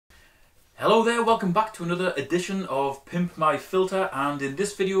Hello there, welcome back to another edition of Pimp My Filter, and in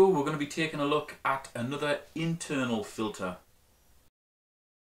this video we're going to be taking a look at another internal filter.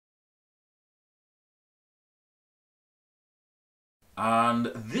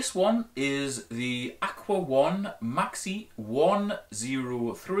 And this one is the Aqua One Maxi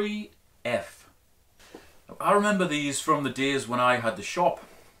 103F. I remember these from the days when I had the shop,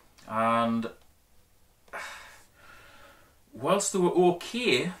 and whilst they were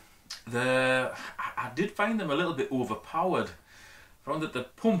okay, I did find them a little bit overpowered. I found that the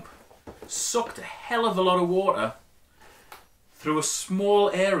pump sucked a hell of a lot of water through a small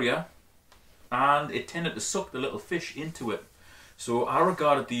area, and it tended to suck the little fish into it. So I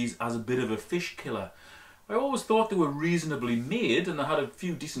regarded these as a bit of a fish killer. I always thought they were reasonably made and they had a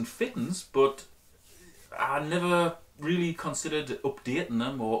few decent fittings, but I never really considered updating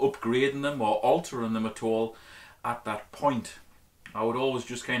them or upgrading them or altering them at all at that point. I would always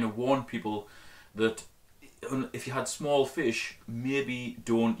just kind of warn people that if you had small fish, maybe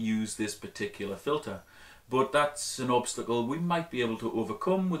don't use this particular filter. But that's an obstacle we might be able to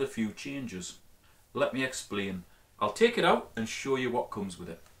overcome with a few changes. Let me explain. I'll take it out and show you what comes with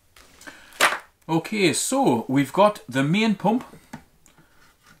it. Okay, so we've got the main pump,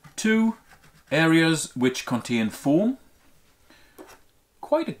 two areas which contain foam,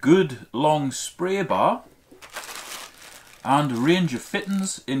 quite a good long spray bar, and a range of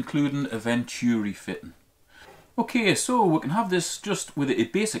fittings including a Venturi fitting. Okay, so we can have this just with a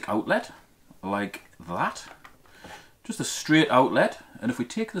basic outlet like that, just a straight outlet, and if we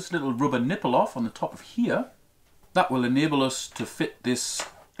take this little rubber nipple off on the top of here, that will enable us to fit this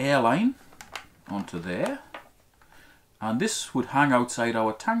airline onto there, and this would hang outside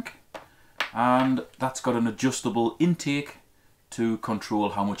our tank, and that's got an adjustable intake to control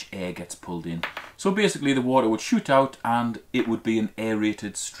how much air gets pulled in. So basically the water would shoot out and it would be an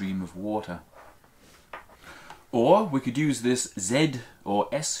aerated stream of water. Or we could use this Z or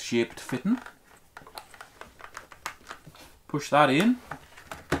S-shaped fitting, push that in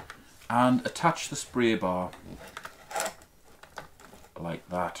and attach the spray bar like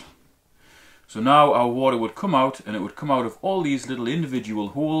that. So now our water would come out, and it would come out of all these little individual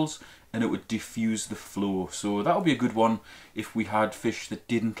holes, and it would diffuse the flow. So that would be a good one if we had fish that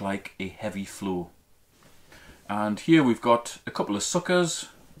didn't like a heavy flow. And here we've got a couple of suckers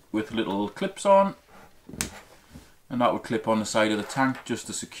with little clips on, and that would clip on the side of the tank just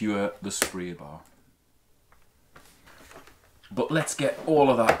to secure the spray bar. But let's get all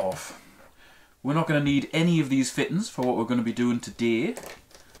of that off. We're not going to need any of these fittings for what we're going to be doing today.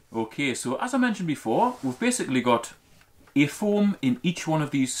 Okay, so as I mentioned before, we've basically got a foam in each one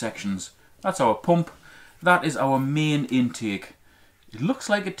of these sections. That's our pump, that is our main intake. It looks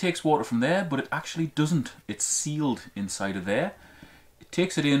like it takes water from there, but it actually doesn't. It's sealed inside of there. It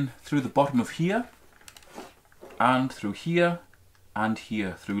takes it in through the bottom of here, and through here, and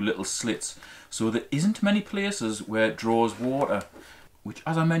here, through little slits. So there isn't many places where it draws water, which,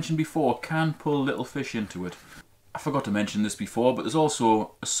 as I mentioned before, can pull little fish into it. I forgot to mention this before, but there's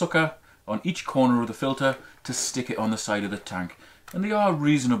also a sucker on each corner of the filter to stick it on the side of the tank, and they are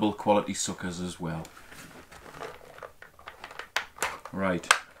reasonable quality suckers as well. Right,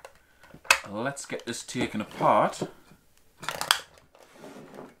 let's get this taken apart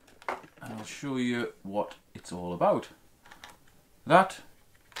and I'll show you what it's all about. That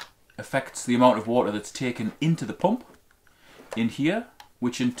affects the amount of water that's taken into the pump in here,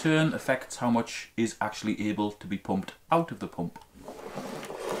 which in turn affects how much is actually able to be pumped out of the pump.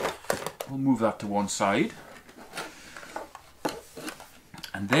 We'll move that to one side.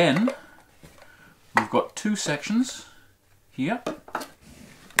 And then we've got two sections here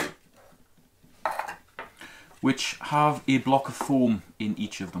which have a block of foam in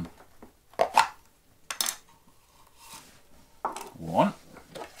each of them. One,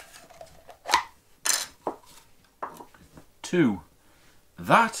 two.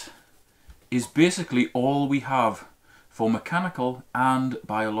 That is basically all we have for mechanical and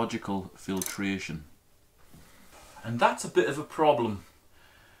biological filtration. And that's a bit of a problem,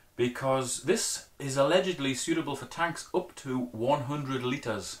 because this is allegedly suitable for tanks up to 100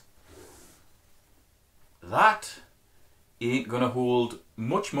 litres. That ain't gonna hold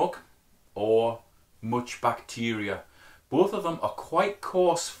much muck or much bacteria. Both of them are quite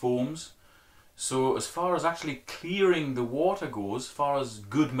coarse foams, so as far as actually clearing the water goes, as far as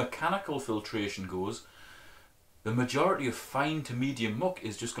good mechanical filtration goes, the majority of fine to medium muck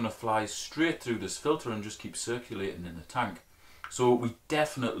is just going to fly straight through this filter and just keep circulating in the tank. So we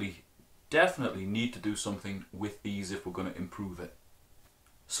definitely need to do something with these if we're going to improve it.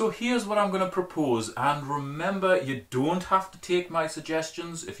 So here's what I'm going to propose, and remember, you don't have to take my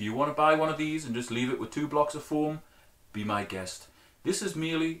suggestions. If you want to buy one of these and just leave it with 2 blocks of foam, be my guest. This is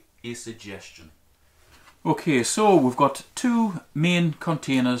merely a suggestion. Okay, so we've got 2 main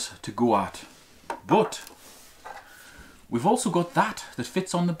containers to go at, but we've also got that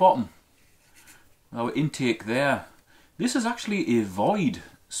fits on the bottom. Our intake there. This is actually a void,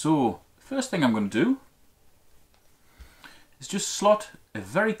 so first thing I'm going to do is just slot a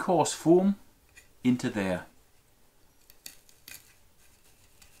very coarse foam into there,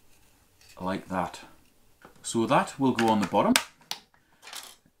 like that. So that will go on the bottom.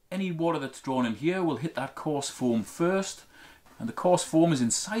 Any water that's drawn in here will hit that coarse foam first, and the coarse foam is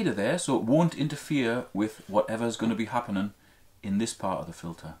inside of there, so it won't interfere with whatever's going to be happening in this part of the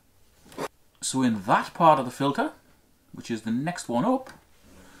filter. So in that part of the filter, which is the next one up,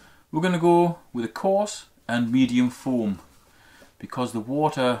 we're going to go with a coarse and medium foam, because the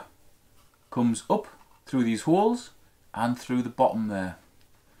water comes up through these holes and through the bottom there.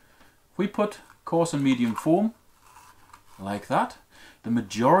 If we put coarse and medium foam like that, the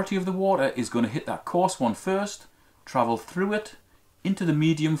majority of the water is going to hit that coarse one first, travel through it, into the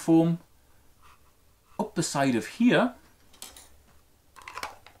medium foam, up the side of here,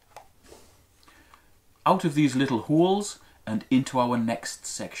 out of these little holes and into our next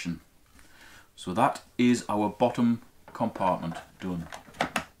section. So that is our bottom compartment done.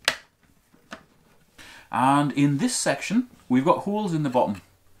 And in this section we've got holes in the bottom,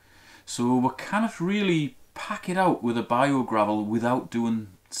 so we cannot really pack it out with a biogravel without doing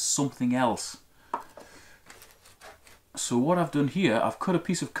something else. So what I've done here, I've cut a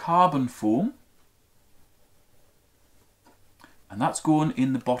piece of carbon foam, and that's going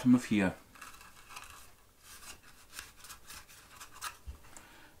in the bottom of here.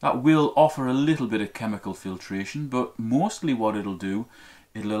 That will offer a little bit of chemical filtration, but mostly what it'll do,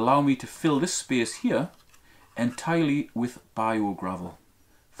 it'll allow me to fill this space here entirely with biogravel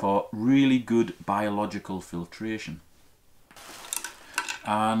for really good biological filtration.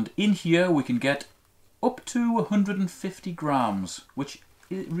 And in here we can get up to 150 grams, which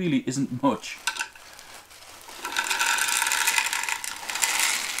really isn't much.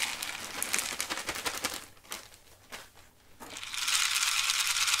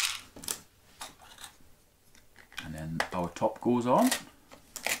 Our top goes on.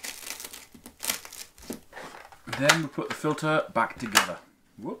 Then we put the filter back together.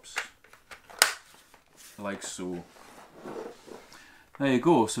 Whoops. Like so. There you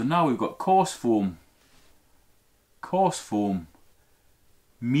go. So now we've got coarse foam,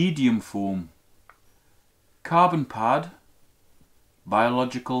 medium foam, carbon pad,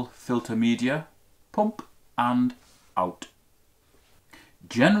 biological filter media, pump and out.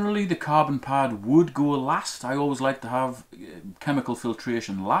 Generally the carbon pad would go last. I always like to have chemical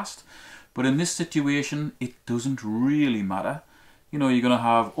filtration last, but in this situation it doesn't really matter. You know, you're going to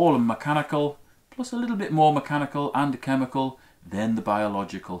have all the mechanical plus a little bit more mechanical and chemical, then the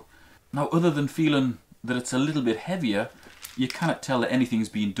biological. Now, other than feeling that it's a little bit heavier, you cannot tell that anything's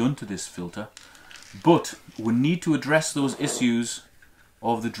been done to this filter, but we need to address those issues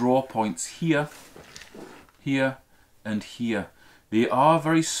of the draw points here, here and here. They are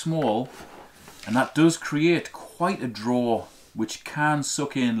very small, and that does create quite a draw which can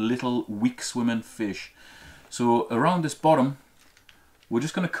suck in little weak swimming fish. So around this bottom we're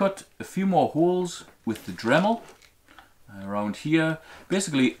just going to cut a few more holes with the Dremel around here,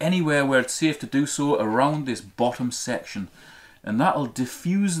 basically anywhere where it's safe to do so around this bottom section, and that'll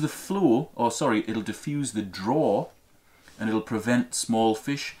diffuse the flow, or sorry, it'll diffuse the draw, and it'll prevent small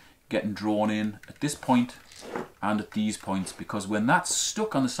fish getting drawn in at this point and at these points, because when that's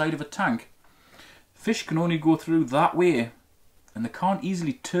stuck on the side of a tank, fish can only go through that way and they can't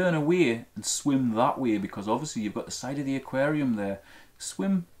easily turn away and swim that way, because obviously you've got the side of the aquarium there.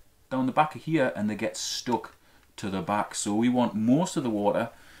 Swim down the back of here and they get stuck to the back. So we want most of the water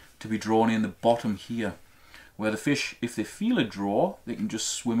to be drawn in the bottom here, where the fish, if they feel a draw, they can just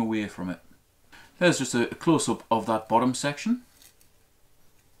swim away from it. There's just a close-up of that bottom section.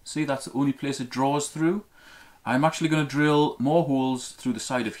 See, that's the only place it draws through. I'm actually going to drill more holes through the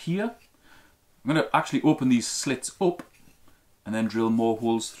side of here. I'm going to actually open these slits up and then drill more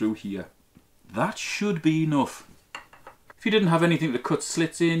holes through here. That should be enough. If you didn't have anything to cut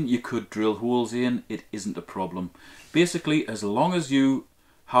slits in, you could drill holes in. It isn't a problem. Basically, as long as you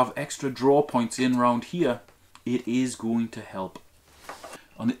have extra draw points in around here, it is going to help.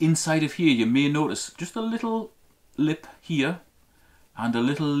 On the inside of here, you may notice just a little lip here and a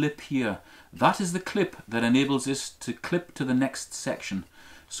little lip here. That is the clip that enables this to clip to the next section.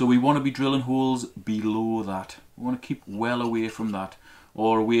 So we want to be drilling holes below that. We want to keep well away from that.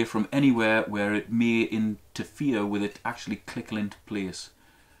 or away from anywhere where it may interfere with it actually clicking into place.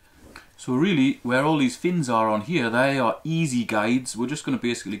 So really, where all these fins are on here, they are easy guides. We're just going to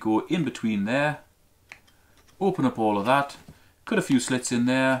basically go in between there, open up all of that, cut a few slits in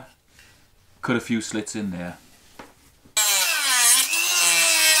there, cut a few slits in there.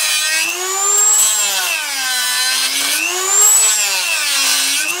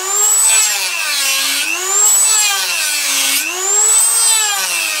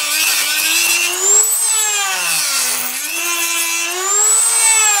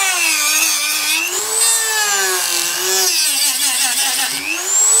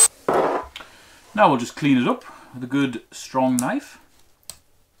 Now we'll just clean it up with a good strong knife.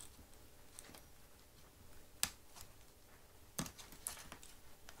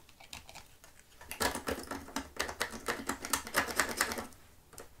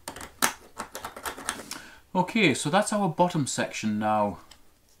 Okay, so that's our bottom section now.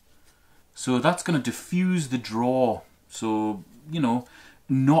 So that's going to diffuse the draw. So, you know,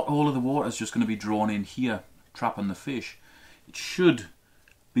 not all of the water is just going to be drawn in here, trapping the fish. It should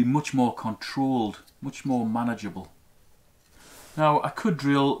be much more controlled, much more manageable. Now I could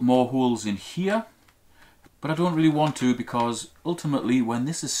drill more holes in here, but I don't really want to, because ultimately when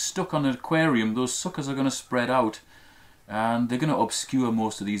this is stuck on an aquarium, those suckers are going to spread out and they're going to obscure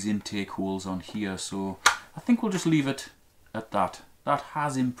most of these intake holes on here. So I think we'll just leave it at that. That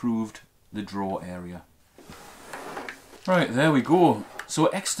has improved the draw area. Right, there we go. So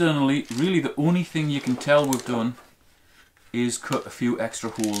externally, really the only thing you can tell we've done is cut a few extra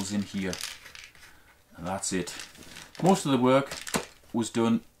holes in here, and that's it. Most of the work was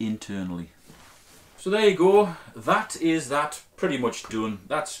done internally. So there you go, that pretty much done.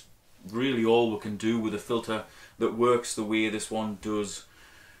 That's really all we can do with a filter that works the way this one does.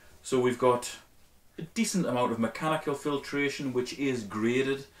 So we've got a decent amount of mechanical filtration, which is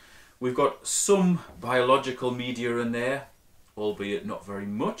graded. We've got some biological media in there, albeit not very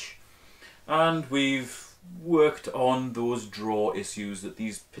much, and we've worked on those draw issues that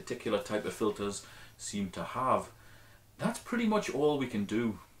these particular type of filters seem to have. That's pretty much all we can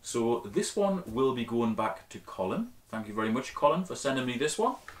do. So this one will be going back to Colin. Thank you very much, Colin, for sending me this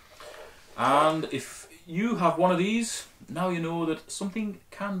one. And if you have one of these, now you know that something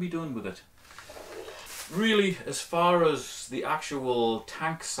can be done with it. Really, as far as the actual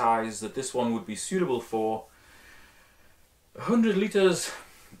tank size that this one would be suitable for, 100 litres,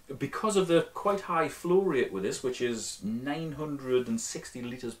 because of the quite high flow rate with this, which is 960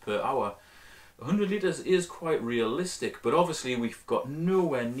 litres per hour, 100 litres is quite realistic, but obviously we've got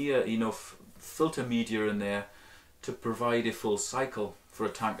nowhere near enough filter media in there to provide a full cycle for a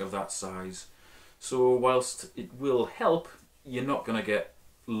tank of that size. So whilst it will help, you're not going to get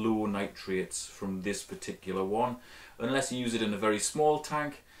low nitrates from this particular one unless you use it in a very small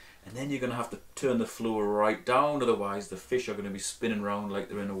tank, and then you're going to have to turn the flow right down, otherwise the fish are going to be spinning around like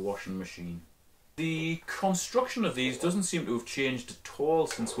they're in a washing machine. The construction of these doesn't seem to have changed at all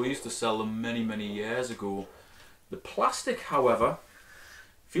since we used to sell them many years ago. The plastic, however,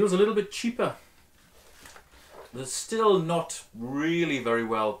 feels a little bit cheaper. They're still not really very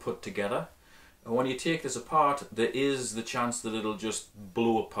well put together, and when you take this apart there is the chance that it'll just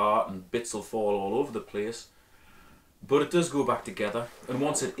blow apart and bits will fall all over the place. But it does go back together, and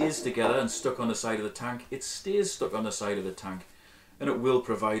once it is together and stuck on the side of the tank, it stays stuck on the side of the tank, and it will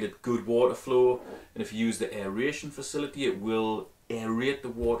provide it good water flow. And if you use the aeration facility, it will aerate the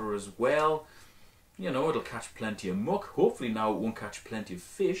water as well. You know, it'll catch plenty of muck. Hopefully now it won't catch plenty of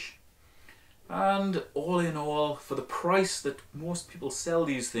fish. And all in all, for the price that most people sell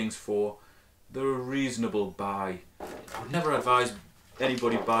these things for, they're a reasonable buy. I would never advise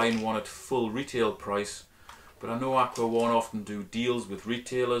anybody buying one at full retail price, but I know Aqua One often do deals with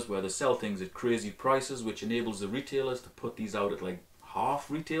retailers where they sell things at crazy prices, which enables the retailers to put these out at like half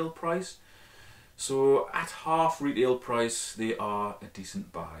retail price. So at half retail price, they are a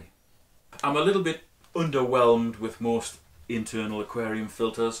decent buy. I'm a little bit underwhelmed with most internal aquarium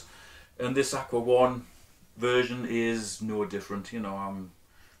filters, and this Aqua One version is no different. You know,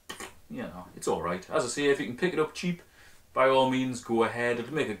 it's alright. As I say, if you can pick it up cheap, by all means go ahead.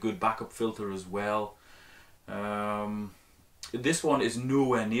 It'll make a good backup filter as well. This one is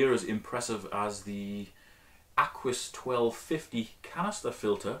nowhere near as impressive as the Aquis 1250 canister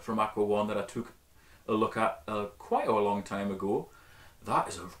filter from Aqua One that I took a look at quite a long time ago. That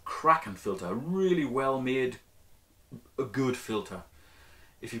is a cracking filter, a really well made, a good filter.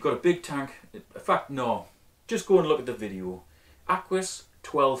 If you've got a big tank, in fact no, just go and look at the video. Aquis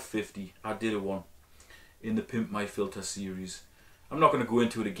 1250, I did a one in the Pimp My Filter series. I'm not going to go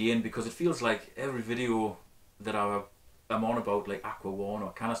into it again because it feels like every video that I I'm on about like Aqua One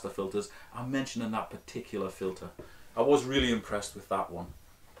or canister filters, I'm mentioning that particular filter. I was really impressed with that one.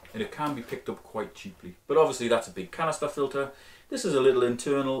 And it can be picked up quite cheaply. But obviously that's a big canister filter. This is a little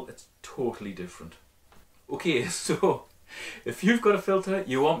internal, it's totally different. Okay, so if you've got a filter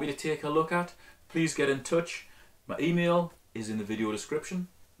you want me to take a look at, please get in touch. My email is in the video description,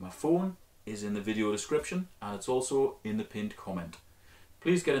 my phone is in the video description, and it's also in the pinned comment.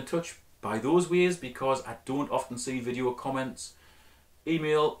 Please get in touch by those ways because I don't often see video comments.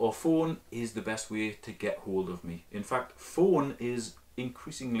 Email or phone is the best way to get hold of me. In fact, phone is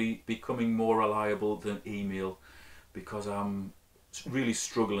increasingly becoming more reliable than email because I'm really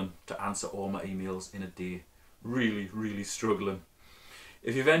struggling to answer all my emails in a day. Really struggling.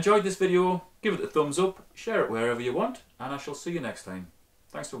 If you've enjoyed this video, give it a thumbs up, share it wherever you want, and I shall see you next time.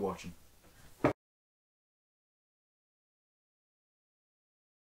 Thanks for watching.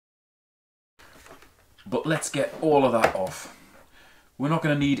 But let's get all of that off. We're not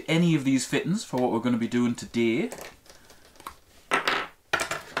going to need any of these fittings for what we're going to be doing today,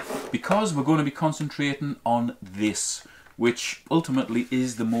 because we're going to be concentrating on this, which ultimately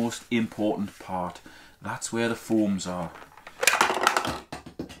is the most important part. That's where the foams are.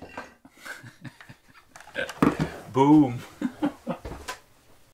 Boom.